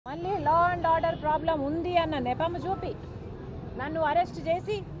మళ్ళీ law and order problem ఉంది అన్న నెపము చూపి నన్ను అరెస్ట్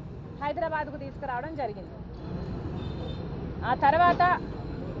చేసి హైదరాబాద్కు తీసుకురావడం జరిగింది. ఆ తర్వాత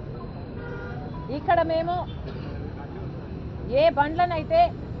ఇక్కడ మేము ఏ బండ్లనైతే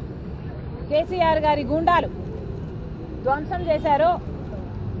కేసీఆర్ గారి గూండాలు ధ్వంసం చేశారో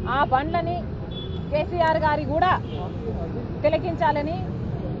ఆ బండ్లని కేసీఆర్ గారి కూడా తిలకించాలని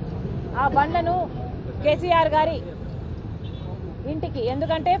ఆ బండ్లను కేసీఆర్ గారి ఇంటికి,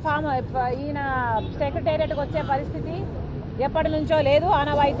 ఎందుకంటే ఈయన సెక్రటేరియట్కి వచ్చే పరిస్థితి ఎప్పటి నుంచో లేదు,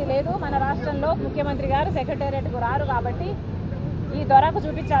 ఆనవాయితీ లేదు. మన రాష్ట్రంలో ముఖ్యమంత్రి గారు సెక్రటేరియట్కు రారు కాబట్టి ఈ దొరకు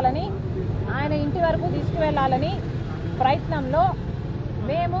చూపించాలని ఆయన ఇంటి వరకు తీసుకువెళ్ళాలని ప్రయత్నంలో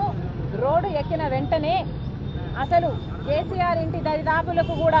మేము రోడ్డు ఎక్కిన వెంటనే అసలు కేసీఆర్ ఇంటి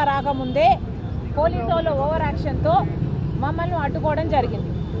దరిదాపులకు కూడా రాకముందే పోలీసు వాళ్ళు ఓవర్ యాక్షన్తో మమ్మల్ని అడ్డుకోవడం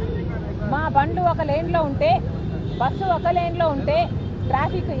జరిగింది. మా బండ్లు ఒక లేన్లో ఉంటే, బస్సు ఒక లేన్లో ఉంటే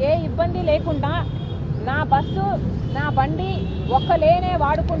ట్రాఫిక్ ఏ ఇబ్బంది లేకుండా నా బస్సు నా బండి ఒక్క లేనే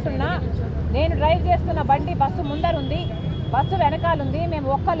వాడుకుంటున్నా. నేను డ్రైవ్ చేస్తున్న బండి బస్సు ముందరుంది, బస్సు వెనకాలుంది. మేము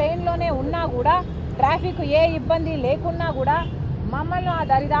ఒక్క లేన్లోనే ఉన్నా కూడా ట్రాఫిక్ ఏ ఇబ్బంది లేకున్నా కూడా మమ్మల్ని ఆ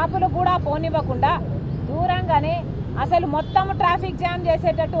దరిదాపులు కూడా పోనివ్వకుండా దూరంగానే అసలు మొత్తం ట్రాఫిక్ జామ్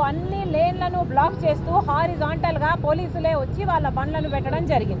చేసేటట్టు అన్ని లేన్లను బ్లాక్ చేస్తూ హారిజాంటల్గా పోలీసులే వచ్చి వాళ్ళ బండ్లను పెట్టడం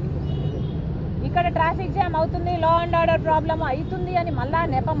జరిగింది. ఇక్కడ ట్రాఫిక్ జామ్ అవుతుంది, లా అండ్ ఆర్డర్ ప్రాబ్లం అవుతుంది అని మళ్ళా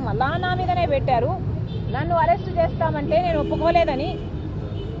నెపం మళ్ళా నా మీదనే పెట్టారు. నన్ను అరెస్ట్ చేస్తామంటే నేను ఒప్పుకోలేదని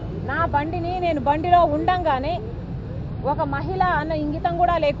నా బండిని నేను బండిలో ఉండంగానే ఒక మహిళ అన్న ఇంగితం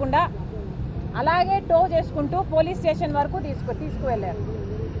కూడా లేకుండా అలాగే టో చేసుకుంటూ పోలీస్ స్టేషన్ వరకు తీసుకువెళ్ళారు.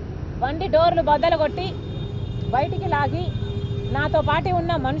 బండి డోర్లు బద్దలు కొట్టి బయటికి లాగి నాతో పాటు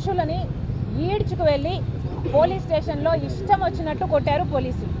ఉన్న మనుషులని ఈడ్చుకు వెళ్ళి పోలీస్ స్టేషన్లో ఇష్టం వచ్చినట్టు కొట్టారు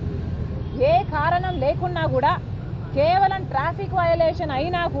పోలీసులు. ఏ కారణం లేకున్నా కూడా, కేవలం ట్రాఫిక్ వయలేషన్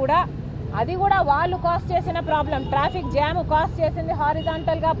అయినా కూడా, అది కూడా వాళ్ళు కాస్ చేసిన ప్రాబ్లం, ట్రాఫిక్ జామ్ కాస్ చేసింది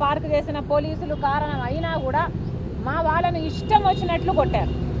హారిజాంటల్గా పార్క్ చేసిన పోలీసులు కారణం అయినా కూడా మా వాళ్ళను ఇష్టం వచ్చినట్లు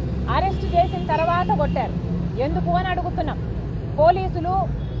కొట్టారు. అరెస్ట్ చేసిన తర్వాత కొట్టారు. ఎందుకు అని అడుగుతున్నాం.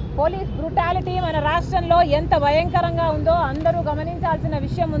 పోలీస్ బ్రూటాలిటీ మన రాష్ట్రంలో ఎంత భయంకరంగా ఉందో అందరూ గమనించాల్సిన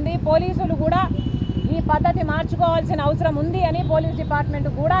విషయం ఉంది. పోలీసులు కూడా ఈ పద్ధతి మార్చుకోవాల్సిన అవసరం ఉంది అని పోలీస్ డిపార్ట్మెంట్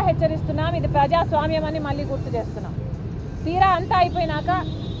కూడా హెచ్చరిస్తున్నాం. ఇది ప్రజాస్వామ్యం అని మళ్ళీ గుర్తు చేస్తున్నాం. తీరా అంతా అయిపోయినాక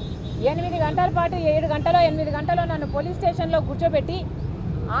 8 గంటల పాటు 7 గంటలో 8 గంటలో నన్ను పోలీస్ స్టేషన్లో కూర్చోబెట్టి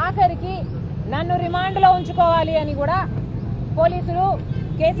ఆఖరికి నన్ను రిమాండ్లో ఉంచుకోవాలి అని కూడా పోలీసులు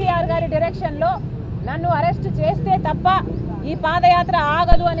కేసీఆర్ గారి డైరెక్షన్లో నన్ను అరెస్ట్ చేస్తే తప్ప ఈ పాదయాత్ర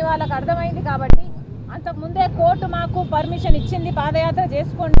ఆగదు అని వాళ్ళకు అర్థమైంది. కాబట్టి అంతకుముందే కోర్టు మాకు పర్మిషన్ ఇచ్చింది పాదయాత్ర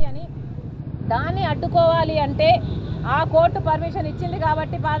చేసుకోండి అని. దాన్ని అడ్డుకోవాలి అంటే ఆ కోర్టు పర్మిషన్ ఇచ్చింది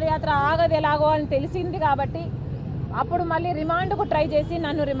కాబట్టి పాదయాత్ర ఆగదు ఎలాగో అని తెలిసింది కాబట్టి అప్పుడు మళ్ళీ రిమాండ్కు ట్రై చేసి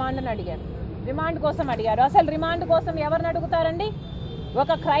నన్ను రిమాండ్ని అడిగారు. రిమాండ్ కోసం అడిగారు. అసలు రిమాండ్ కోసం ఎవరిని అడుగుతారండి?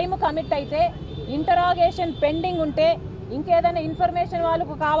 ఒక క్రైమ్ కమిట్ అయితే, ఇంటరాగేషన్ పెండింగ్ ఉంటే, ఇంకేదైనా ఇన్ఫర్మేషన్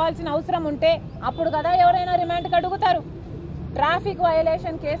వాళ్ళకు కావాల్సిన అవసరం ఉంటే అప్పుడు కదా ఎవరైనా రిమాండ్కి అడుగుతారు. ట్రాఫిక్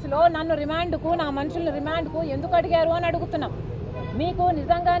వయలేషన్ కేసులో నన్ను రిమాండ్కు, నా మనుషులను రిమాండ్కు ఎందుకు అడిగారు అని అడుగుతున్నాం. మీకు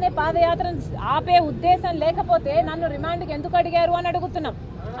నిజంగానే పాదయాత్రను ఆపే ఉద్దేశం లేకపోతే నన్ను రిమాండ్కి ఎందుకు అడిగారు అని అడుగుతున్నాం.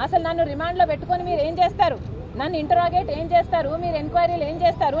 అసలు నన్ను రిమాండ్లో పెట్టుకొని మీరు ఏం చేస్తారు? నన్ను ఇంటరాగేట్ ఏం చేస్తారు? మీరు ఎంక్వైరీలు ఏం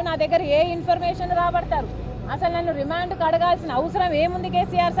చేస్తారు? నా దగ్గర ఏ ఇన్ఫర్మేషన్ రాబడతారు? అసలు నన్ను రిమాండ్కి అడగాల్సిన అవసరం ఏముంది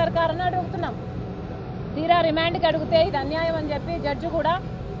కేసీఆర్ సర్కార్ అని అడుగుతున్నాం. తీరా రిమాండ్కి అడిగితే ఇది అన్యాయం అని చెప్పి జడ్జి కూడా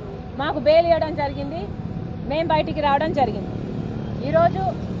మాకు బెయిల్ ఇవ్వడం జరిగింది. మేము బయటికి రావడం జరిగింది. ఈరోజు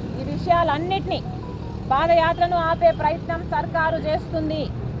ఈ విషయాలన్నిటినీ, పాదయాత్రను ఆపే ప్రయత్నం సర్కారు చేస్తుంది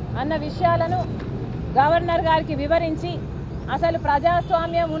అన్న విషయాలను గవర్నర్ గారికి వివరించి, అసలు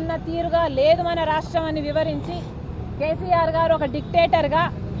ప్రజాస్వామ్యం ఉన్న తీరుగా లేదు మన రాష్ట్రం అని వివరించి, కేసీఆర్ గారు ఒక డిక్టేటర్గా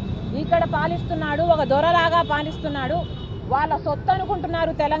ఇక్కడ పాలిస్తున్నాడు, ఒక దొరలాగా పాలిస్తున్నాడు, వాళ్ళ సొత్తు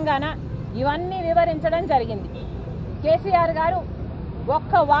అనుకుంటున్నారు తెలంగాణ, ఇవన్నీ వివరించడం జరిగింది. కేసీఆర్ గారు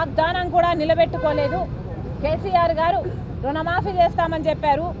ఒక్క వాగ్దానం కూడా నిలబెట్టుకోలేదు. కేసీఆర్ గారు రుణమాఫీ చేస్తామని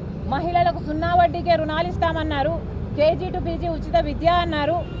చెప్పారు, మహిళలకు 0 వడ్డీకే రుణాలు ఇస్తామన్నారు, కేజీ టు పీజీ ఉచిత విద్య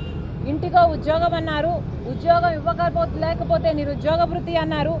అన్నారు, ఇంటికో ఉద్యోగం అన్నారు, ఉద్యోగం లేకపోతే నిరుద్యోగ వృత్తి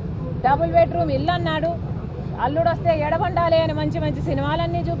అన్నారు, డబుల్ బెడ్రూమ్ ఇల్లు అన్నాడు, అల్లుడొస్తే ఎడబండాలి అని మంచి మంచి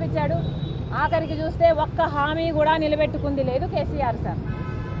సినిమాలన్నీ చూపించాడు. ఆఖరికి చూస్తే ఒక్క హామీ కూడా నిలబెట్టుకుంది లేదు కేసీఆర్ సార్.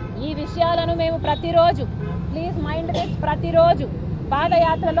 ఈ విషయాలను మేము ప్రతిరోజు, ప్లీజ్ మైండ్ దిస్, ప్రతిరోజు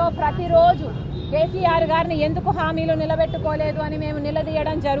పాదయాత్రలో ప్రతిరోజు కేసీఆర్ గారిని ఎందుకు హామీలు నిలబెట్టుకోలేదు అని మేము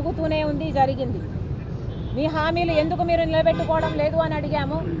నిలదీయడం జరుగుతూనే ఉంది, జరిగింది. మీ హామీలు ఎందుకు మీరు నిలబెట్టుకోవడం లేదు అని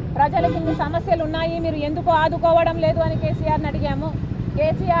అడిగాము. ప్రజలకు ఇన్ని సమస్యలు ఉన్నాయి, మీరు ఎందుకు ఆదుకోవడం లేదు అని కేసీఆర్ని అడిగాము.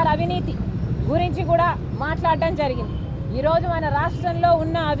 కేసీఆర్ అవినీతి గురించి కూడా మాట్లాడడం జరిగింది. ఈరోజు మన రాష్ట్రంలో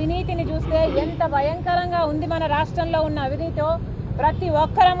ఉన్న అవినీతిని చూస్తే ఎంత భయంకరంగా ఉంది. మన రాష్ట్రంలో ఉన్న అవినీతితో ప్రతి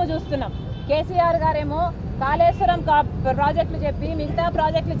ఒక్కరము చూస్తున్నాం. కేసీఆర్ గారేమో కాళేశ్వరం ప్రాజెక్టులు చెప్పి మిగతా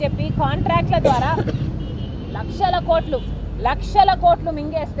ప్రాజెక్టులు చెప్పి కాంట్రాక్ట్ల ద్వారా లక్షల కోట్లు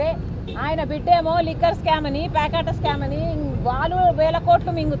మింగేస్తే ఆయన బిడ్డేమో లిక్కర్ స్కామ్ అని ప్యాకెట్ స్కామ్ అని వాళ్ళు వేల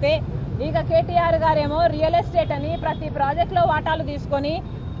కోట్లు మింగితే ఇక కేటీఆర్ గారేమో రియల్ ఎస్టేట్ అని ప్రతి ప్రాజెక్టులో వాటాలు తీసుకొని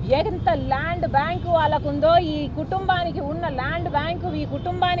ఎంత ల్యాండ్ బ్యాంకు వాళ్ళకుందో ఈ కుటుంబానికి ఉన్న ల్యాండ్ బ్యాంకు ఈ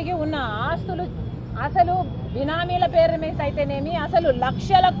కుటుంబానికి ఉన్న ఆస్తులు అసలు బినామీల పేరు మీద అయితేనేమి అసలు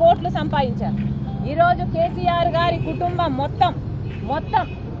లక్షల కోట్లు సంపాదించారు. ఈరోజు కేసీఆర్ గారి కుటుంబం మొత్తం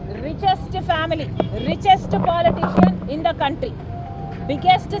richest family, richest politician in the country.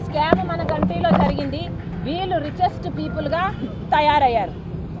 Biggest scam మన కంట్రీలో జరిగింది. వీళ్ళు రిచెస్ట్ పీపుల్గా తయారయ్యారు.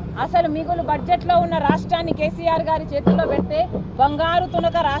 అసలు మిగులు బడ్జెట్లో ఉన్న రాష్ట్రాన్ని కేసీఆర్ గారి చేతుల్లో పెడితే బంగారు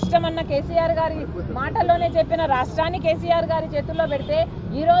తునక రాష్ట్రం అన్న కేసీఆర్ గారి మాటల్లోనే చెప్పిన రాష్ట్రాన్ని కేసీఆర్ గారి చేతుల్లో పెడితే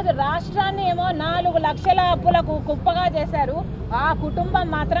ఈరోజు రాష్ట్రాన్ని ఏమో 4 లక్షల అప్పులకు కుప్పగా చేశారు. ఆ కుటుంబం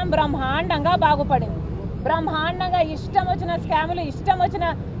మాత్రం బ్రహ్మాండంగా బాగుపడింది. బ్రహ్మాండంగా ఇష్టం వచ్చిన స్కాములు, ఇష్టం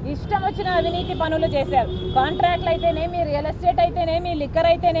వచ్చిన అవినీతి పనులు చేశారు. కాంట్రాక్ట్లు అయితేనేమి, రియల్ ఎస్టేట్ అయితేనేమి, లిక్కర్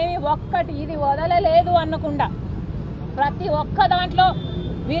అయితేనేమి, ఒక్కటి ఇది వదలలేదు అనకుండా ప్రతి ఒక్క దాంట్లో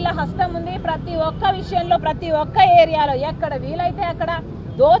వీళ్ళ హస్తం ఉంది. ప్రతి ఒక్క విషయంలో, ప్రతి ఒక్క ఏరియాలో ఎక్కడ వీలైతే అక్కడ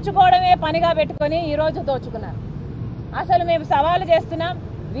దోచుకోవడమే పనిగా పెట్టుకొని ఈరోజు దోచుకున్నారు. అసలు మేము సవాలు చేస్తున్నాం,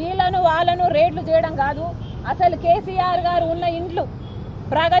 వాళ్ళను రేట్లు చేయడం కాదు. అసలు కేసీఆర్ గారు ఉన్న ఇండ్లు,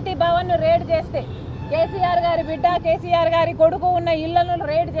 ప్రగతి భవన్ రేడ్ చేస్తే, కేసీఆర్ గారి బిడ్డ, కేసీఆర్ గారి కొడుకు ఉన్న ఇళ్లను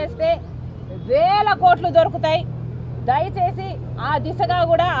రేడ్ చేస్తే వేల కోట్లు దొరుకుతాయి. దయచేసి ఆ దిశగా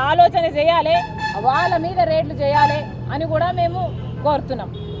కూడా ఆలోచన చేయాలి, వాళ్ళ మీద రేట్లు చేయాలి అని కూడా మేము కోరుతున్నాం.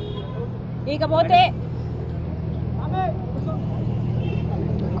 ఇకపోతే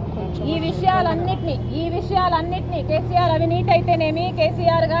ఈ విషయాలన్నిటినీ కేసీఆర్ అవినీతి అయితేనేమి,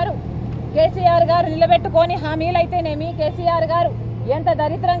 కేసీఆర్ గారు నిలబెట్టుకొని హామీలు అయితేనేమి, కేసీఆర్ గారు ఎంత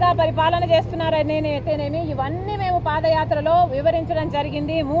దరిద్రంగా పరిపాలన చేస్తున్నారనేనేమి ఇవన్నీ మేము పాదయాత్రలో వివరించడం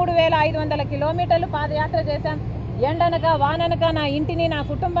జరిగింది. 3500 కిలోమీటర్లు పాదయాత్ర చేశాం. ఎండనక వాననక నా ఇంటిని, నా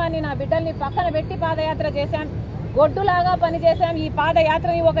కుటుంబాన్ని, నా బిడ్డల్ని పక్కన పెట్టి పాదయాత్ర చేశాం. గొడ్డులాగా పనిచేశాం. ఈ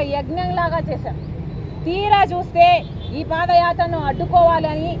పాదయాత్రని ఒక యజ్ఞంలాగా చేశాం. తీరా చూస్తే ఈ పాదయాత్రను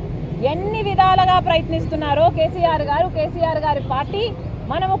అడ్డుకోవాలని ఎన్ని విధాలుగా ప్రయత్నిస్తున్నారో కేసీఆర్ గారి పార్టీ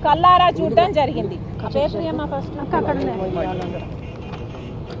మనము కల్లారా చూడడం జరిగింది.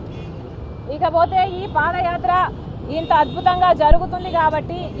 ఇకపోతే ఈ పాదయాత్ర ఇంత అద్భుతంగా జరుగుతుంది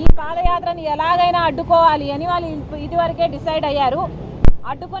కాబట్టి ఈ పాదయాత్రని ఎలాగైనా అడ్డుకోవాలి అని వాళ్ళు ఇదివరకే డిసైడ్ అయ్యారు.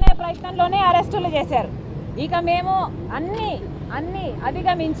 అడ్డుకునే ప్రయత్నంలోనే అరెస్టులు చేశారు. ఇక మేము అన్ని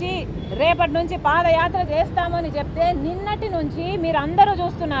అధిగమించి రేపటి నుంచి పాదయాత్ర చేస్తామని చెప్తే నిన్నటి నుంచి మీరు అందరూ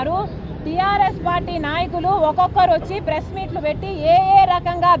చూస్తున్నారు. టీఆర్ఎస్ పార్టీ నాయకులు ఒక్కొక్కరు వచ్చి ప్రెస్ మీట్లు పెట్టి ఏ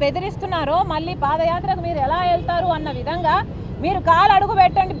రకంగా బెదిరిస్తున్నారో, మళ్ళీ పాదయాత్రకు మీరు ఎలా వెళ్తారు అన్న విధంగా, మీరు కాలు అడుగు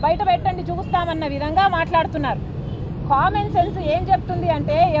పెట్టండి, బయట పెట్టండి, చూస్తామన్న విధంగా మాట్లాడుతున్నారు. కామన్ సెన్స్ ఏం చెప్తుంది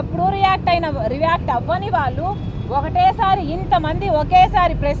అంటే, ఎప్పుడూ రియాక్ట్ అవ్వని వాళ్ళు ఒకటేసారి ఇంతమంది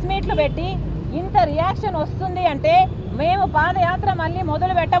ఒకేసారి ప్రెస్ మీట్లు పెట్టి ఇంత రియాక్షన్ వస్తుంది అంటే, మేము పాదయాత్ర మళ్ళీ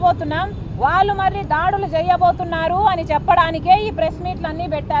మొదలు పెట్టబోతున్నాం, వాళ్ళు మళ్ళీ దాడులు చేయబోతున్నారు అని చెప్పడానికే ఈ ప్రెస్ మీట్లు అన్నీ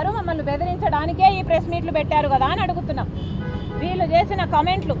పెట్టారు. మమ్మల్ని బెదిరించడానికే ఈ ప్రెస్ మీట్లు పెట్టారు కదా అని అడుగుతున్నాం. వీళ్ళు చేసిన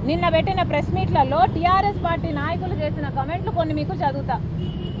కమెంట్లు, నిన్న పెట్టిన ప్రెస్ మీట్లలో టీఆర్ఎస్ పార్టీ నాయకులు చేసిన కమెంట్లు కొన్ని మీకు చదువుతా.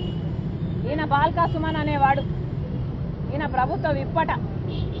 ఈయన బాల్కా సుమన్ అనేవాడు, ఈయన ప్రభుత్వ విప్పట,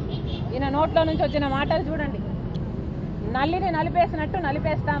 ఈయన నోట్లో నుంచి వచ్చిన మాటలు చూడండి. నల్లిని నలిపేసినట్టు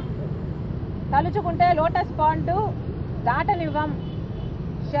నలిపేస్తాం, తలుచుకుంటే లోటస్ పాండ్ దాటనివ్వం,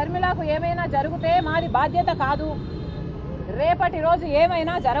 షర్మిలకు ఏమైనా జరిగితే మాది బాధ్యత కాదు, రేపటి రోజు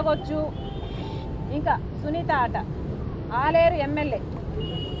ఏమైనా జరగవచ్చు. ఇంకా సునీత ఆట ఆలేరు ఎమ్మెల్యే,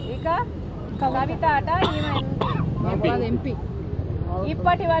 ఇక కవిత ఆట ఎంపీ.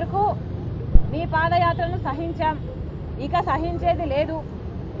 ఇప్పటి వరకు నీ పాదయాత్రను సహించాం, ఇక సహించేది లేదు,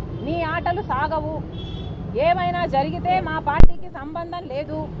 నీ ఆటలు సాగవు, ఏమైనా జరిగితే మా పార్టీకి సంబంధం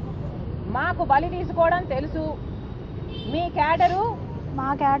లేదు, మాకు బలి తీసుకోవడం తెలుసు, మీ క్యాడరు మా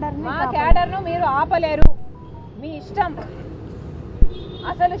క్యాడర్ను మీరు ఆపలేరు, మీ ఇష్టం.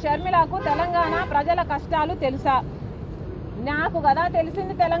 అసలు షర్మిలకు తెలంగాణ ప్రజల కష్టాలు తెలుసా? నాకు కదా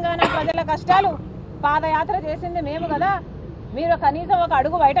తెలిసింది తెలంగాణ ప్రజల కష్టాలు, పాదయాత్ర చేసింది మేము కదా. మీరు కనీసం ఒక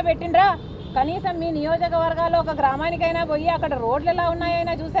అడుగు బయట పెట్టిండ్రా? కనీసం మీ నియోజకవర్గాల్లో ఒక గ్రామానికైనా పోయి అక్కడ రోడ్లు ఎలా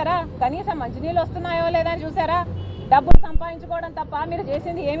ఉన్నాయైనా చూసారా? కనీసం మంచినీళ్ళు వస్తున్నాయో లేదా అని చూసారా? డబ్బులు సంపాదించుకోవడం తప్ప మీరు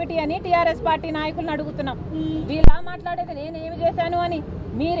చేసింది ఏమిటి అని టీఆర్ఎస్ పార్టీ నాయకులను అడుగుతున్నాం. వీళ్ళ మాట్లాడేది నేనేమి చేశాను అని.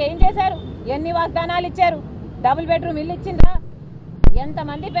 మీరేం చేశారు? ఎన్ని వాగ్దానాలు ఇచ్చారు? డబుల్ బెడ్రూమ్ ఇల్లు ఇచ్చిండ్రా?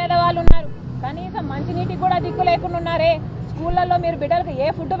 ఎంతమంది పేదవాళ్ళు ఉన్నారు? కనీసం మంచినీటికి కూడా దిక్కు లేకుండా ఉన్నారే. స్కూళ్ళల్లో మీరు బిడ్డలకు ఏ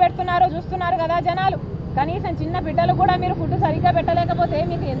ఫుడ్ పెడుతున్నారో చూస్తున్నారు కదా జనాలు. కనీసం చిన్న బిడ్డలు కూడా మీరు ఫుడ్ సరిగ్గా పెట్టలేకపోతే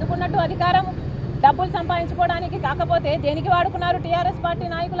మీకు ఎందుకున్నట్టు అధికారం? డబ్బులు సంపాదించుకోవడానికి కాకపోతే దేనికి వాడుకున్నారు టీఆర్ఎస్ పార్టీ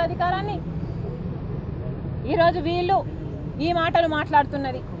నాయకుల అధికారాన్ని? ఈరోజు వీళ్ళు ఈ మాటలు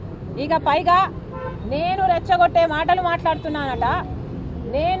మాట్లాడుతున్నది. ఇక పైగా నేను రెచ్చగొట్టే మాటలు మాట్లాడుతున్నానట,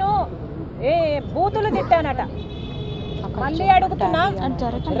 నేను బూతులు తిట్టానట. మళ్ళీ అడుగుతున్నా,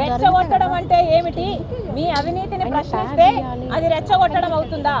 రెచ్చగొట్టడం అంటే ఏమిటి? మీ అవినీతిని ప్రశ్నిస్తే అది రెచ్చగొట్టడం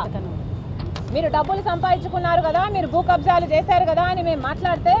అవుతుందా? మీరు డబ్బులు సంపాదించుకున్నారు కదా, మీరు భూ కబ్జాలు చేశారు కదా అని మేము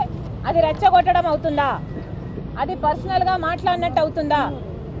మాట్లాడితే అది రెచ్చగొట్టడం అవుతుందా? అది పర్సనల్గా మాట్లాడినట్టు అవుతుందా?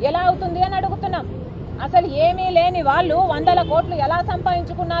 ఎలా అవుతుంది అని అడుగుతున్నాం. అసలు ఏమీ లేని వాళ్ళు 100 కోట్లు ఎలా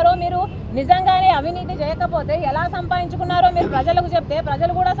సంపాదించుకున్నారో, మీరు నిజంగానే అవినీతి చేయకపోతే ఎలా సంపాదించుకున్నారో మీరు ప్రజలకు చెప్తే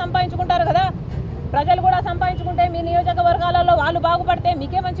ప్రజలు కూడా సంపాదించుకుంటారు కదా. ప్రజలు కూడా సంపాదించుకుంటే మీ నియోజకవర్గాలలో వాళ్ళు బాగుపడితే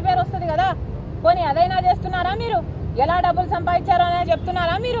మీకే మంచి పేరు వస్తుంది కదా. పోనీ అదైనా చేస్తున్నారా మీరు? ఎలా డబ్బులు సంపాదించారో అనే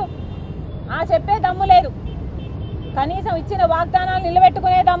చెప్తున్నారా మీరు? చెప్పే దమ్ము లేదు. కనీసం ఇచ్చిన వాగ్దానాలు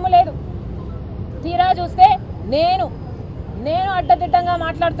నిలబెట్టుకునే దమ్ము లేదు. తీరా చూస్తే నేను అడ్డదిడ్డంగా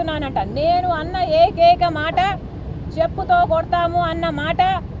మాట్లాడుతున్నానంట. నేను అన్న ఏకైక మాట చెప్పుతో కొడతాము అన్న మాట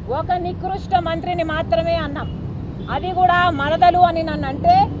ఒక నికృష్ట మంత్రిని మాత్రమే అన్నాం. అది కూడా మరదలు అని నన్ను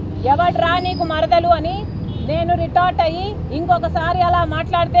అంటే, ఎవడ్రా నీకు మరదలు అని నేను రిటార్ట్ అయ్యి ఇంకొకసారి అలా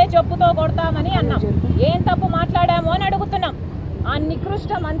మాట్లాడితే చెప్పుతో కొడతామని అన్నాం. ఏం తప్పు మాట్లాడాము అని అడుగుతున్నాం. ఆ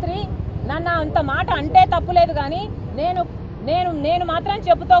నికృష్ట మంత్రి నన్ను అంత మాట అంటే తప్పులేదు, కానీ నేను మాత్రం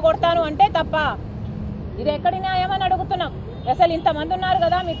చెప్పుతో కొడతాను అంటే తప్ప? ఇది ఎక్కడి న్యాయం అని అడుగుతున్నాం. అసలు ఇంతమంది ఉన్నారు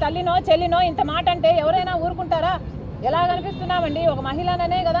కదా, మీ తల్లినో చెల్లినో ఇంత మాట అంటే ఎవరైనా ఊరుకుంటారా? ఎలా కనిపిస్తున్నామండి? ఒక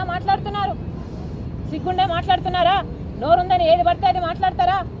మహిళననే కదా మాట్లాడుతున్నారు. సిగ్గుండే మాట్లాడుతున్నారా? నోరుందని ఏది పడితే అది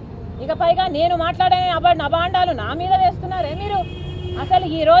మాట్లాడతారా? ఇక పైగా నేను మాట్లాడే అబాండాలు నా మీద వేస్తున్నారే మీరు. అసలు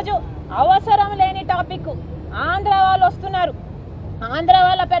ఈరోజు అవసరం లేని టాపిక్ ఆంధ్ర వాళ్ళు వస్తున్నారు. ఆంధ్ర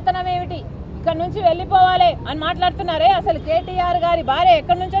వాళ్ళ పెత్తనం ఏమిటి, ఇక్కడ నుంచి వెళ్ళిపోవాలి అని మాట్లాడుతున్నారే. అసలు కేటీఆర్ గారి భార్య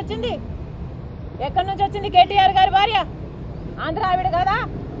ఎక్కడి నుంచి వచ్చింది? కేటీఆర్ గారి భార్య ఆంధ్ర ఆవిడ కదా.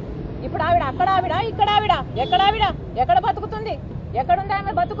 ఇప్పుడు ఆవిడ అక్కడ ఆవిడ, ఇక్కడ ఆవిడ, ఎక్కడ బతుకుతుంది? ఎక్కడుంది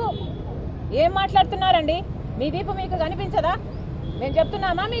ఆమె బతుకు? ఏం మాట్లాడుతున్నారండి? మీ దీపు మీకు కనిపించదా? మేము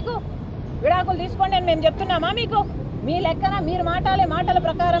చెప్తున్నామా మీకు విడాకులు తీసుకోండి అని? మేము చెప్తున్నామా మీకు? మీ లెక్కన మీరు మాటల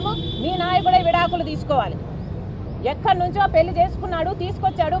ప్రకారము మీ నాయకుడే విడాకులు తీసుకోవాలి. ఎక్కడి నుంచో పెళ్లి చేసుకున్నాడు,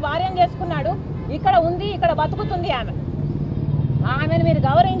 తీసుకొచ్చాడు, భార్యను చేసుకున్నాడు, ఇక్కడ ఉంది, ఇక్కడ బతుకుతుంది ఆమె. ఆమెను మీరు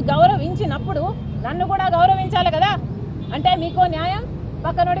గౌరవించినప్పుడు నన్ను కూడా గౌరవించాలి కదా. అంటే మీకో న్యాయం,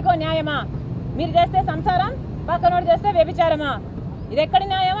 పక్కనోడికో న్యాయమా? మీరు చేస్తే సంసారం, పక్కనోడు చేస్తే వ్యభిచారమా? ఇది ఎక్కడి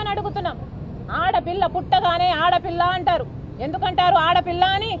న్యాయం అని అడుగుతున్నాం. ఆడపిల్ల పుట్టగానే ఆడపిల్ల అంటారు. ఎందుకంటారు ఆడపిల్ల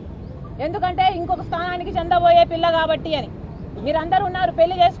అని? ఎందుకంటే ఇంకొక స్థానానికి చెందబోయే పిల్ల కాబట్టి అని. మీరందరూ ఉన్నారు,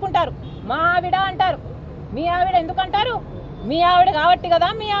 పెళ్లి చేసుకుంటారు, మా ఆవిడ అంటారు. మీ ఆవిడ ఎందుకంటారు? మీ ఆవిడ కాబట్టి కదా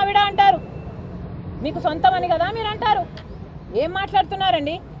మీ ఆవిడ అంటారు. మీకు సొంతమని కదా మీరు అంటారు. ఏం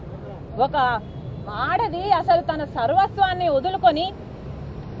మాట్లాడుతున్నారండి? ఒక ఆడది అసలు తన సర్వస్వాన్ని వదులుకొని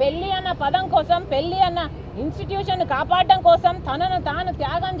పెళ్లి అన్న పదం కోసం, పెళ్లి అన్న ఇన్స్టిట్యూషన్ కాపాడడం కోసం తనను తాను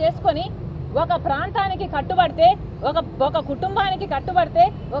త్యాగం చేసుకొని ఒక ప్రాంతానికి కట్టుబడితే, ఒక కుటుంబానికి కట్టుబడితే,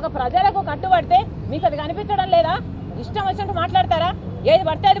 ఒక ప్రజలకు కట్టుబడితే మీకు అది కనిపించడం లేదా? ఇష్టం వచ్చినట్టు మాట్లాడతారా? ఏది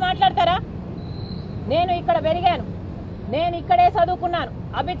పడితే అది మాట్లాడతారా? నేను ఇక్కడ పెరిగాను, నేను ఇక్కడే చదువుకున్నాను,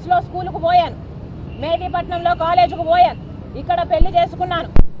 అబిట్స్లో స్కూలుకు పోయాను, మేదీపట్నంలో కాలేజీకు పోయాను, ఇక్కడ పెళ్లి చేసుకున్నాను,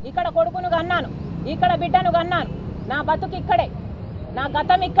 ఇక్కడ కొడుకును కన్నాను, ఇక్కడ బిడ్డను కన్నాను. నా బతుకు ఇక్కడే, నా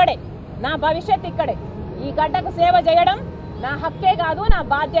గతం ఇక్కడే, నా భవిష్యత్ ఇక్కడే. ఈ గడ్డకు సేవ చేయడం నా హక్కే కాదు, నా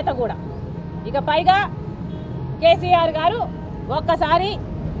బాధ్యత కూడా. ఇక పైగా కేసీఆర్ గారు ఒక్కసారి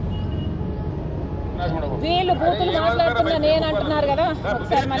వీళ్ళు బూతులు మాట్లాడుతున్నా నేను అంటున్నారు కదా,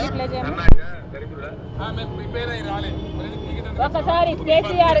 ఒకసారి మళ్ళీ ప్లే చేయమని. ఒకసారి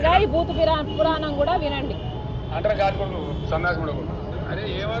కేసీఆర్ గారి బూతు పురాణం కూడా వినండి.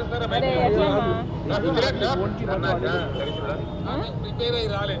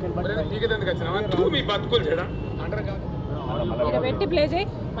 పెట్టి ప్లే చేయి,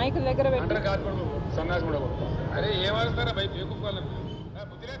 మైక్ దగ్గర పెట్టి. అరే ఏమరుస్తారా భయ బేకూఫ్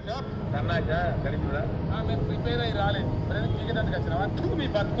ప్రిపేర్ అయ్యి రాలేదు పీకేదానికి వచ్చినావా? మీ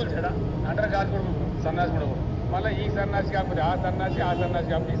బతుకులు చెడా అంటారు కాదు సన్నాసి కూడా. మళ్ళీ ఈ సన్నాసి కాకపోతే ఆ సన్నాసి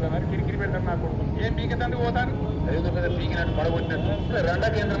కాకపోతే ఈ సన్నాసి కిరికిరి పెడతారు నా కొడుకు. ఏం పీకేదానికి పోతాను? అదేదో పెద్ద పీకినట్టు పడగొట్టినట్టు. రెండో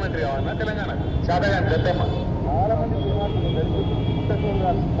కేంద్ర మంత్రి కావాలన్నా తెలంగాణ శాతగాని పెద్దమ్మ. చాలా మంది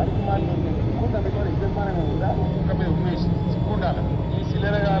ఉమేష్ సిగ్గుండాలి. ఈ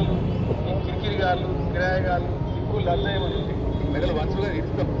సిల్లరగాళ్ళు, ఈ కిరికిరిగాళ్ళు, కిరాయగాళ్ళు సిగ్గులు అల్లయ్యమని మెడలు వంచుగా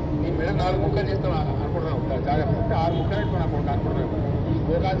ఇస్తాం. ఈ మెడ 4 ముక్కలు చేస్తాం అనుకుంటున్నాం. జాగ్రత్త 6 ముక్కలు అనుకుంటున్నాం. ఈ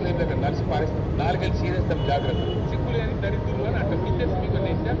గోకాకులు ఏం దగ్గర నలిసి పారేస్తాం 4 గంటలు సీరేస్తాం జాగ్రత్త సిగ్గు లేని దరిద్రులు అని అంటాం బిజినెస్ మీకు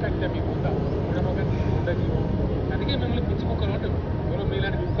నేసినా కట్ట మీ పూత ఉండదు అందుకే మిమ్మల్ని పిచ్చి కుక్కలు ఉంటాం ఎవరో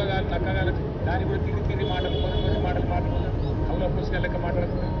మీలాంటి కుక్కగాలు నక్కగాలు దాన్ని కూడా తిరిగి మాటలు కొన్ని మాటలు అవులో పుస్తకాలు లెక్క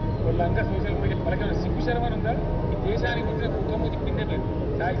మాట్లాడుతున్నారు వాళ్ళంతా సోషల్ మీడియా మనకేమైనా సిగ్గు శరమని ఉందా ఈ దేశానికి వచ్చిన కుక్క మూతి పిండే లేదు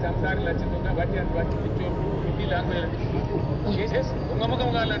సాయి సంసారి లక్షితున్నా బట్టి అంత బట్టి పిచ్చోరు హిందీ లాంగ్వేజ్ చేసేసి దొంగముఖం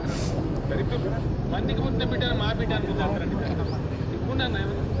కావాలంటారు దరిద్రులు మందికి పుట్టిన బిడ్డను మా బిడ్డ అనుకుంటారండి సిగ్గున్నా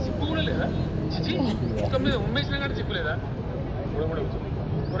సిగ్గు కూడా లేదా చిచి కుక్క మీద ఉమ్మేసినా కానీ సిగ్గు లేదా కూడా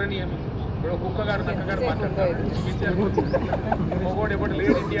పురణీయం ఇప్పుడు కుక్కగాడు నక్కగాడు మాట్లాడతారు మొగోడు ఎప్పుడు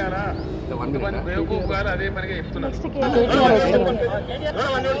లేడు ఇండియారా కొంతమంది బేవకూఫ్ గారు అదే పనిగా చెప్తున్నారు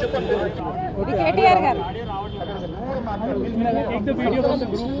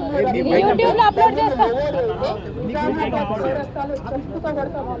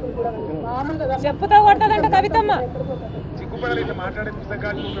చెప్పుతో కొడతాదంట కవితమ్మ సిగ్గుపడాలి ఇట్లా మాట్లాడే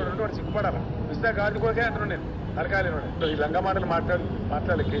పుస్తకాలు వాడు సిగ్గుపడాలా పుస్తకాలు కోకే అంటున్నాను నేను అరకాలి ఈ లంగా మాటలు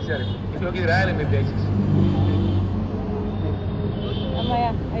మాట్లాడాలి కేసీఆర్ ఇంట్లోకి ఇది రాయాలి మీరు దయచేసి అమ్మాయ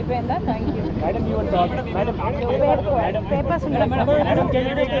అయిపోయిందా థ్యాంక్ యూ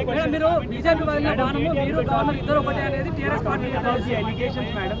మీరు బీజేపీ వదిలిన బాణము మీరు గవర్నర్ ఇద్దరు ఒకటే అనేది టీఆర్ఎస్ పార్టీ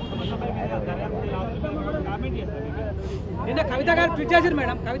నిన్న కవిత గారు ట్వీట్ చేశారు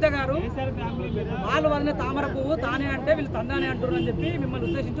మేడం కవిత గారు వాళ్ళు వదిలిన తామర పువ్వు తానే అంటే వీళ్ళు తందానే అంటారు అని చెప్పి మిమ్మల్ని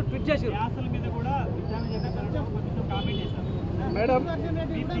ఉద్దేశించి ట్వీట్ చేశారు అసలు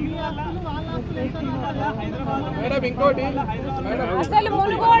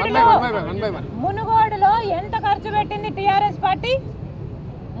మునుగోడులో ఎంత ఖర్చు పెట్టింది టీఆర్ఎస్ పార్టీ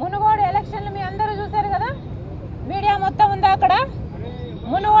మునుగోడు ఎలక్షన్లు మీ అందరూ చూశారు కదా మీడియా మొత్తం ఉందా అక్కడ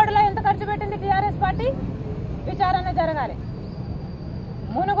మునుగోడులో ఎంత ఖర్చు పెట్టింది టీఆర్ఎస్ పార్టీ విచారణ జరగాలి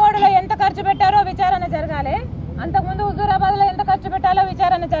మునుగోడులో ఎంత ఖర్చు పెట్టారో విచారణ జరగాలి అంతకుముందు హుజూరాబాద్ లో ఎంత ఖర్చు పెట్టాలో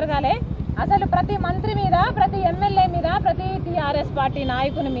విచారణ జరగాలి అసలు ప్రతి మంత్రి మీద ప్రతి ఎమ్మెల్యే మీద ప్రతి టీఆర్ఎస్ పార్టీ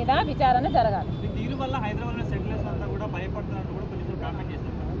నాయకుని మీద విచారణ జరగాలి దీనివల్ల హైదరాబాద్ సెటిలర్స్ అంతా కూడా భయపడుతున్నట్టు కూడా కొంచెం కామెంట్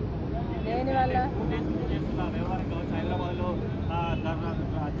చేశారు దేనివల్ల హైదరాబాద్ లో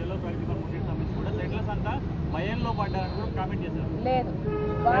జల్లో సంబంధించి కూడా సెటిలర్స్ అంతా భయంలో పడ్డారని కూడా కామెంట్ చేశారు లేదు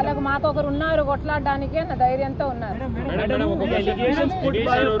వాళ్ళకు మాకు ఒకరు ఉన్నారు కొట్లాడడానికి అన్న ధైర్యంతో ఉన్నారు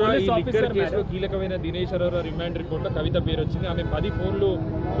కీలకమైన దినేష్ అరోరా రిమాండ్ రిపోర్ట్ లో కవిత పేరు వచ్చింది ఆమె 10 ఫోన్లు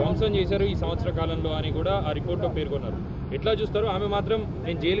ధ్వంసం చేశారు ఈ సంవత్సర కాలంలో అని కూడా ఆ రిపోర్ట్ లో పేర్కొన్నారు ఎట్లా చూస్తారు ఆమె మాత్రం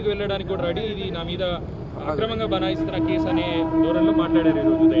నేను జైలుకి వెళ్ళడానికి కూడా రెడీ ఇది నా మీద అక్రమంగా బనాయిస్తున్న కేసు అనే ధోరణిలో మాట్లాడారు ఈ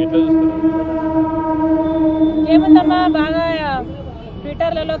రోజు ఎట్లా చూస్తారు ఏముందమ్మా బాగా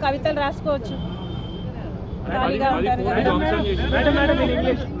ట్విట్టర్లలో కవితలు రాసుకోవచ్చు ఖాళీగా ఉంటారు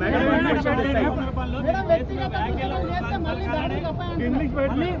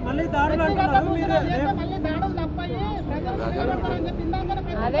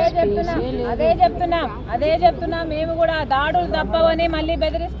అదే చెప్తున్నా మేము కూడా దాడులు తప్పవని మళ్ళీ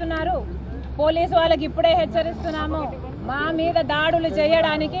బెదిరిస్తున్నారు పోలీసు వాళ్ళకి ఇప్పుడే హెచ్చరిస్తున్నాము మా మీద దాడులు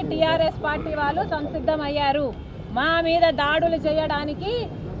చేయడానికి టీఆర్ఎస్ పార్టీ వాళ్ళు సంసిద్ధమయ్యారు మా మీద దాడులు చేయడానికి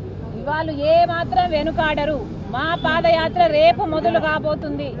వాళ్ళు ఏ మాత్రం వెనుకాడరు మా పాదయాత్ర రేపు మొదలు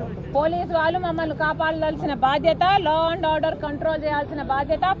కాబోతుంది పోలీసు వాళ్ళు మమ్మల్ని కాపాడాల్సిన బాధ్యత లా అండ్ ఆర్డర్ కంట్రోల్ చేయాల్సిన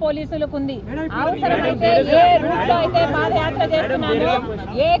బాధ్యత పోలీసులకు ఉంది అవసరమైతే ఏ రూట్ లో అయితే పాదయాత్ర చేస్తున్నామో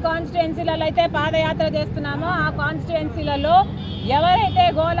ఏ కాన్స్టిట్యుయెన్సీలలో అయితే పాదయాత్ర చేస్తున్నామో ఆ కాన్స్టిట్యుయెన్సీలలో ఎవరైతే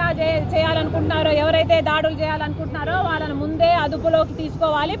గోలా చేయాలనుకుంటున్నారో ఎవరైతే దాడులు చేయాలనుకుంటున్నారో వాళ్ళని ముందే అదుపులోకి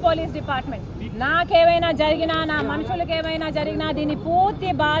తీసుకోవాలి పోలీస్ డిపార్ట్మెంట్ నాకేమైనా జరిగినా నా మనుషులకు ఏమైనా జరిగినా దీని పూర్తి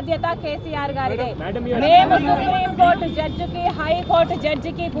బాధ్యత కేసీఆర్ గారిదే మేము సుప్రీంకోర్టు జడ్జికి హైకోర్టు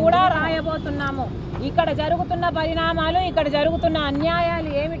జడ్జికి కూడా రాయబోతున్నాము ఇక్కడ జరుగుతున్న పరిణామాలు ఇక్కడ జరుగుతున్న అన్యాయాలు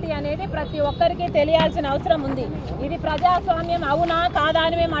ఏమిటి అనేది ప్రతి ఒక్కరికి తెలియాల్సిన అవసరం ఉంది ఇది ప్రజాస్వామ్యం అవునా కాదా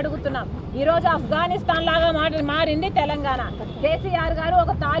అని మేము అడుగుతున్నాం ఈ రోజు ఆఫ్ఘనిస్తాన్ లాగా మారింది తెలంగాణ కేసీఆర్ గారు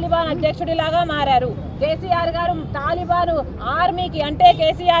ఒక తాలిబాన్ అధ్యక్షుడిలాగా మారారు కేసీఆర్ గారు తాలిబాన్ ఆర్మీకి అంటే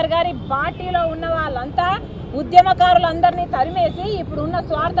కేసీఆర్ గారి పార్టీలో ఉన్న వాళ్ళంతా ఉద్యమకారులందరినీ తరిమేసి ఇప్పుడు ఉన్న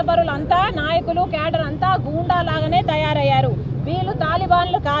స్వార్థపరులంతా నాయకులు కేడర్ అంతా గూండా లాగానే తయారయ్యారు వీళ్ళు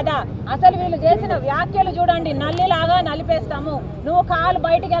తాలిబాన్లు కాదా అసలు వీళ్ళు చేసిన వ్యాఖ్యలు చూడండి నల్లిలాగా నలిపేస్తాము నువ్వు కాలు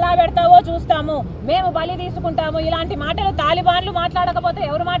బయటికి ఎలా పెడతావో చూస్తాము మేము బలి తీసుకుంటాము ఇలాంటి మాటలు తాలిబాన్లు మాట్లాడకపోతే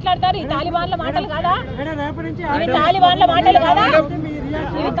ఎవరు మాట్లాడతారు ఈ తాలిబాన్ల మాటలు కాదా ఇవి తాలిబాన్ల మాటలు కాదా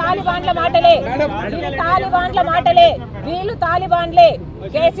ఇవి తాలిబాన్ల మాటలే వీళ్ళు తాలిబాన్లే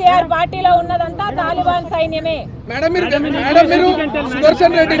కేసీఆర్ పార్టీలో ఉన్నదంతా తాలిబాన్ సైన్యమే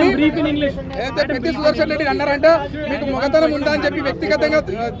సుదర్శన్ రెడ్డి అన్నారంట మీకు మొగతనం ఉందా అని చెప్పి వ్యక్తిగతంగా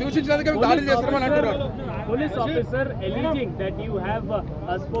దూషించినందుకు దాడులు చేస్తామని అంటున్నారు police officer alleging that you have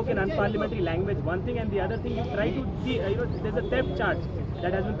spoken unparliamentary language, one thing, and the other thing you try to, there's a theft charge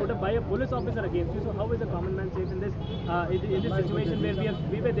that has been put up by a police officer against you. So how is a common man safe in this situation where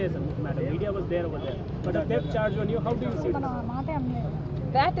we were there, madam, media was there over there, but a theft charge on you? How do you see it?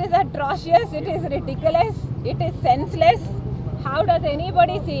 That is atrocious, it is ridiculous, it is senseless. How does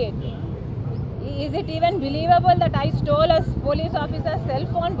anybody see it? Is it even believable that I stole a police officer's cell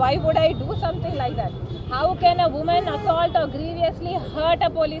phone? Why would I do something like that? How can a woman assault or grievously hurt a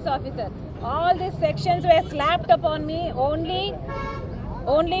police officer? All these sections were slapped upon me only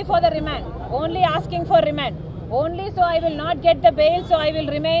for the remand, only asking for remand, only so I will not get the bail, so I will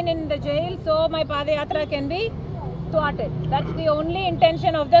remain in the jail, so my Padayatra can be thwarted. That's the only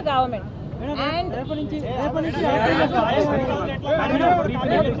intention of the government. And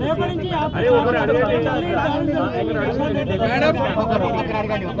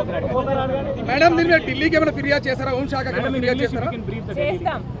madam మీరు ఢిల్లీకి ఏమైనా ఫిర్యాదు చేస్తారా? హోంశాఖకి ఫిర్యాదు చేస్తారా?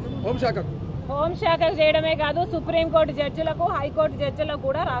 చేస్తాం. హోంశాఖకు చేయడమే కాదు, సుప్రీంకోర్టు జడ్జిలకు, హైకోర్టు జడ్జిలకు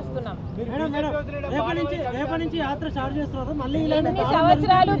కూడా రాస్తున్నాం. ఇన్ని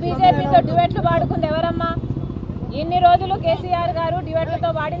సంవత్సరాలు బీజేపీతో డ్యూయెట్లు పాడుకుంది ఎవరమ్మా? ఇన్ని రోజులు కేసీఆర్ గారు డ్యూయెట్లతో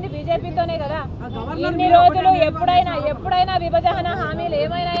పాడింది బీజేపీతోనే కదా. ఇన్ని రోజులు ఎప్పుడైనా విభజన హామీలు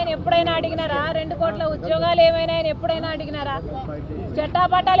ఏమైనా ఎప్పుడైనా అడిగినారా? 2 కోట్ల ఉద్యోగాలు ఏమైనా ఎప్పుడైనా అడిగినారా?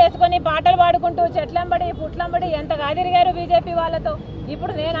 చట్టాపట్టాలు వేసుకొని పాటలు పాడుకుంటూ చెట్లంబడి పుట్లంబడి ఎంతగా తిరిగారు బీజేపీ వాళ్ళతో.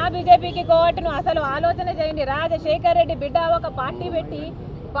 ఇప్పుడు నేను ఆ బీజేపీకి కోవట్టును. అసలు ఆలోచన చేయండి. రాజశేఖర్ రెడ్డి బిడ్డ ఒక పార్టీ పెట్టి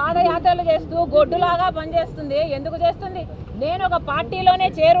పాదయాత్రలు చేస్తూ గొడ్డులాగా పనిచేస్తుంది. ఎందుకు చేస్తుంది? నేను ఒక పార్టీలోనే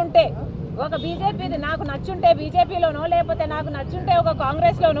చేరుంటే, ఒక బీజేపీది నాకు నచ్చుంటే బీజేపీలోనో, లేకపోతే నాకు నచ్చుంటే ఒక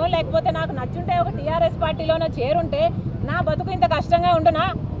కాంగ్రెస్లోనో, లేకపోతే నాకు నచ్చుంటే ఒక టీఆర్ఎస్ పార్టీలోనో చేరుంటే నా బతుకు ఇంత కష్టంగా ఉండునా?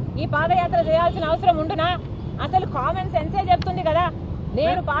 ఈ పాదయాత్ర చేయాల్సిన అవసరం ఉండునా? అసలు కామన్ సెన్సే చెప్తుంది కదా.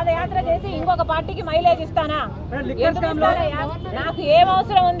 నేను పాదయాత్ర చేసి ఇంకొక పార్టీకి మైలేజ్ ఇస్తానా? నాకు ఏం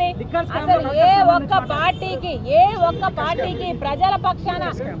అవసరం ఉంది? అసలు ఏ ఒక్క పార్టీకి ప్రజల పక్షాన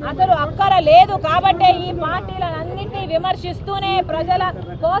అసలు అక్కర లేదు. కాబట్టే ఈ పార్టీలన్నింటినీ విమర్శిస్తూనే ప్రజల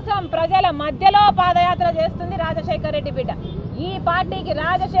కోసం, ప్రజల మధ్యలో పాదయాత్ర చేస్తుంది రాజశేఖర్ రెడ్డి బిడ్డ. ఈ పార్టీకి,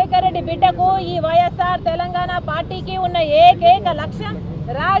 రాజశేఖర్ రెడ్డి బిడ్డకు, ఈ వైఎస్ఆర్ తెలంగాణ పార్టీకి ఉన్న ఏకైక లక్ష్యం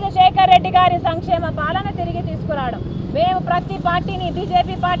రాజశేఖర్ రెడ్డి గారి సంక్షేమ పాలన తిరిగి తీసుకురావడం. మేము ప్రతి పార్టీని,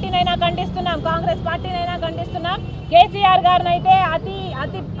 బీజేపీ పార్టీనైనా ఖండిస్తున్నాం, కాంగ్రెస్ పార్టీనైనా ఖండిస్తున్నాం. కేసీఆర్ గారిని అయితే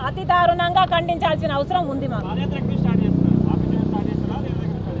అతి దారుణంగా ఖండించాల్సిన అవసరం ఉంది మాకు.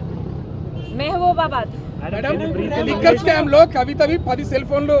 మహబూబాబాద్ లిక్కర్ స్కామ్ లో కవితవి 10 సెల్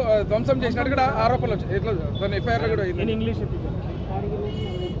ఫోన్లు ధ్వంసం చేసినట్టు కూడా ఆరోపణలు వచ్చాయి. ఎఫ్ఐఆర్ కూడా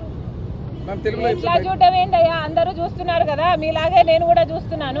ఎట్లా చూడటం ఏంటయ్యా? అందరూ చూస్తున్నారు కదా, మీలాగే నేను కూడా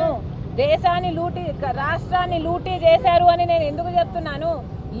చూస్తున్నాను. దేశాన్ని లూటీ, రాష్ట్రాన్ని లూటీ చేశారు అని నేను ఎందుకు చెప్తున్నాను?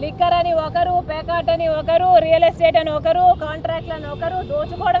 లిక్కర్ అని ఒకరు, పేకాట్ అని ఒకరు, రియల్ ఎస్టేట్ అని ఒకరు, కాంట్రాక్ట్లు అని ఒకరు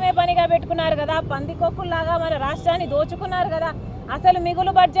దోచుకోవడమే పనిగా పెట్టుకున్నారు కదా. పందికొక్కుల్లాగా మన రాష్ట్రాన్ని దోచుకున్నారు కదా. అసలు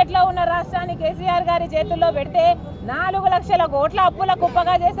మిగులు బడ్జెట్లో ఉన్న రాష్ట్రాన్ని కేసీఆర్ గారి చేతుల్లో పెడితే 4 లక్షల కోట్ల అప్పుల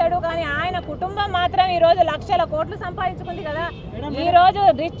కుప్పగా చేశాడు. కానీ ఆయన కుటుంబం మాత్రం ఈరోజు లక్షల కోట్లు సంపాదించుకుంది కదా. ఈరోజు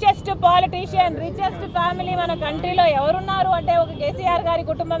రిచెస్ట్ పాలిటీషియన్, రిచెస్ట్ ఫ్యామిలీ మన కంట్రీలో ఎవరున్నారు అంటే ఒక కేసీఆర్ గారి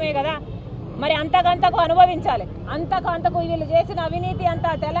కుటుంబమే కదా. మరి అంతకంతకు అనుభవించాలి. అంతకు వీళ్ళు చేసిన అవినీతి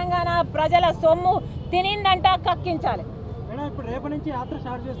అంతా తెలంగాణ ప్రజల సొమ్ము తినిందంట కక్కించాలి. ఇప్పుడు రేపటి నుంచి యాత్ర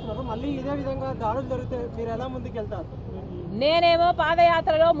స్టార్ట్ చేస్తున్నారు. మళ్ళీ ఇదే విధంగా దాడులు జరిగితే మీరు ఎలా ముందుకు వెళ్తారు? నేనేమో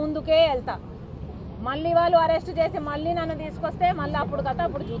పాదయాత్రలో ముందుకే వెళ్తా. మళ్ళీ వాళ్ళు అరెస్ట్ చేసి మళ్ళీ నన్ను తీసుకొస్తే మళ్ళీ అప్పుడు కథ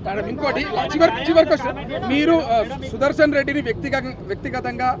అప్పుడు చూస్తాను. ఇంకోటి మీరు సుదర్శన్ రెడ్డిని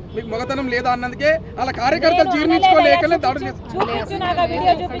వ్యక్తిగతంగా మీకు మొగతనం లేదా అన్నందుకే అలా కార్యకర్తలు జీర్ణించుకోలేకనే దాడులు చూపించు, నాకు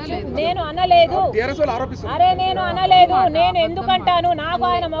వీడియో చూపించు. నేను అనలేదు, అరే నేను అనలేదు. నేను ఎందుకంటాను? నాకు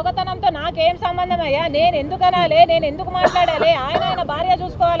ఆయన మొగతనంతో నాకేం సంబంధం అయ్యా? నేను ఎందుకు అనాలి? నేను ఎందుకు మాట్లాడాలి? ఆయన భార్య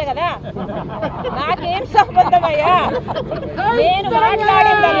చూసుకోవాలి కదా. నాకేం సంబంధం అయ్యా?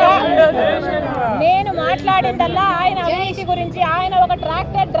 నేను మాట్లాడిందల్లా ఆయన అవినీతి గురించి. ఆయన ఒక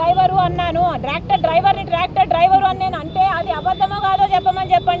ట్రాక్టర్ డ్రైవరు అన్నాను. ట్రాక్టర్ డ్రైవరు అని నేను అంటే అది అబద్ధమో కాదో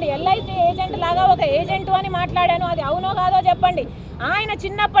చెప్పమని చెప్పండి. ఎల్ఐసి ఏజెంట్ లాగా ఒక ఏజెంట్ అని మాట్లాడాను, అది అవునో కాదో చెప్పండి. ఆయన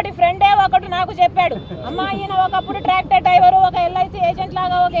చిన్నప్పటి ఫ్రెండే ఒకటి నాకు చెప్పాడు, అమ్మా ఈయన ఒకప్పుడు ట్రాక్టర్ డ్రైవరు, ఒక ఎల్ఐసి ఏజెంట్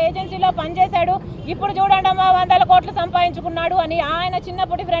లాగా ఒక ఏజెన్సీలో పనిచేశాడు, ఇప్పుడు చూడండి అమ్మా 100 కోట్లు సంపాదించుకున్నాడు అని ఆయన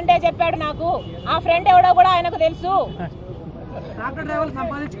చిన్నప్పటి ఫ్రెండే చెప్పాడు నాకు. ఆ ఫ్రెండ్ ఎవడో కూడా ఆయనకు తెలుసు.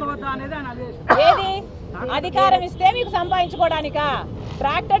 ఏది అధికారం ఇస్తే మీకు సంపాదించుకోవడానికా?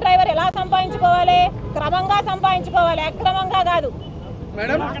 ట్రాక్టర్ డ్రైవర్ ఎలా సంపాదించుకోవాలి? క్రమంగా సంపాదించుకోవాలి, అక్రమంగా కాదు.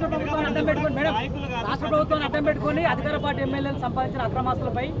 రాష్ట్ర ప్రభుత్వాన్ని అడ్డం పెట్టుకొని అధికార పార్టీ ఎమ్మెల్యేలు సంపాదించిన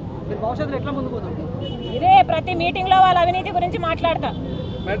అక్రమాస్తులపై భవిష్యత్తులో ఎట్లా ముందుకు పోతాం? ఇదే ప్రతి మీటింగ్ లో వాళ్ళ అవినీతి గురించి మాట్లాడతా.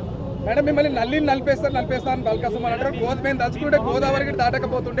 మేడం మిమ్మల్ని నలిపేస్తారు అని బల్కసం అని అంటారు. మేము తలుచుకుంటే గోదావరికి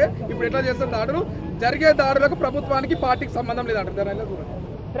దాటకపోతుండే ఇప్పుడు ఎట్లా చేస్తారు దాడులు? జరిగే దాడులకు ప్రభుత్వానికి పార్టీకి సంబంధం లేదంటారు.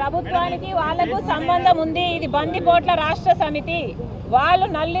 ప్రభుత్వానికి వాళ్ళకు సంబంధం ఉంది. ఇది బందిపోట్ల రాష్ట్ర సమితి. వాళ్ళు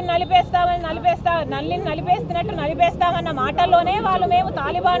నల్లిని నలిపేస్తున్నట్టు నలిపేస్తామన్న మాటల్లోనే వాళ్ళు మేము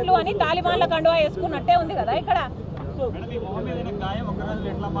తాలిబాన్లు అని తాలిబాన్ల కండువా వేసుకున్నట్టే ఉంది కదా ఇక్కడ.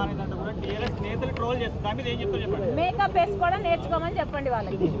 మేకప్ వేసుకోవడం నేర్చుకోమని చెప్పండి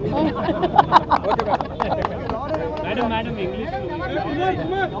వాళ్ళకి.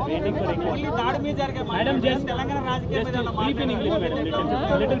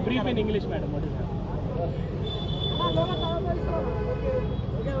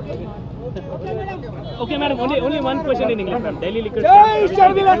 Okay, madam. Only one question in English, madam. Delhi liquor. Jai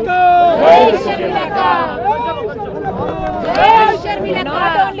Sharmila! Jai Sharmila! Jai Sharmila!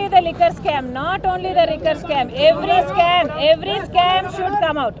 Not only the liquor scam. Every scam should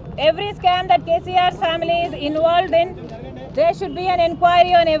come out. Every scam that KCR's family is involved in, there should be an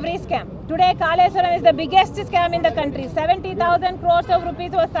inquiry on every scam. Today, Kaleswaram is the biggest scam in the country. 70,000 crores of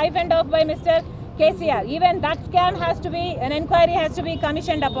rupees was siphoned off by Mr. KCR. Even that scam has to be, an inquiry has to be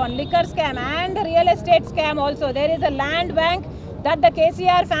commissioned upon. Liquor scam and the real estate scam also. There is a land bank that the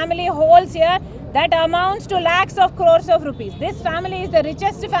KCR family holds here that amounts to lakhs of crores of rupees. This family is the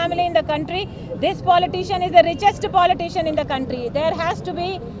richest family in the country. This politician is the richest politician in the country. There has to be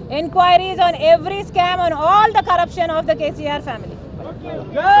inquiries on every scam, on all the corruption of the KCR family.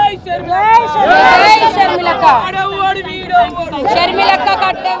 Jai Sharmila! Jai Sharmila!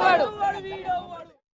 Sharmila!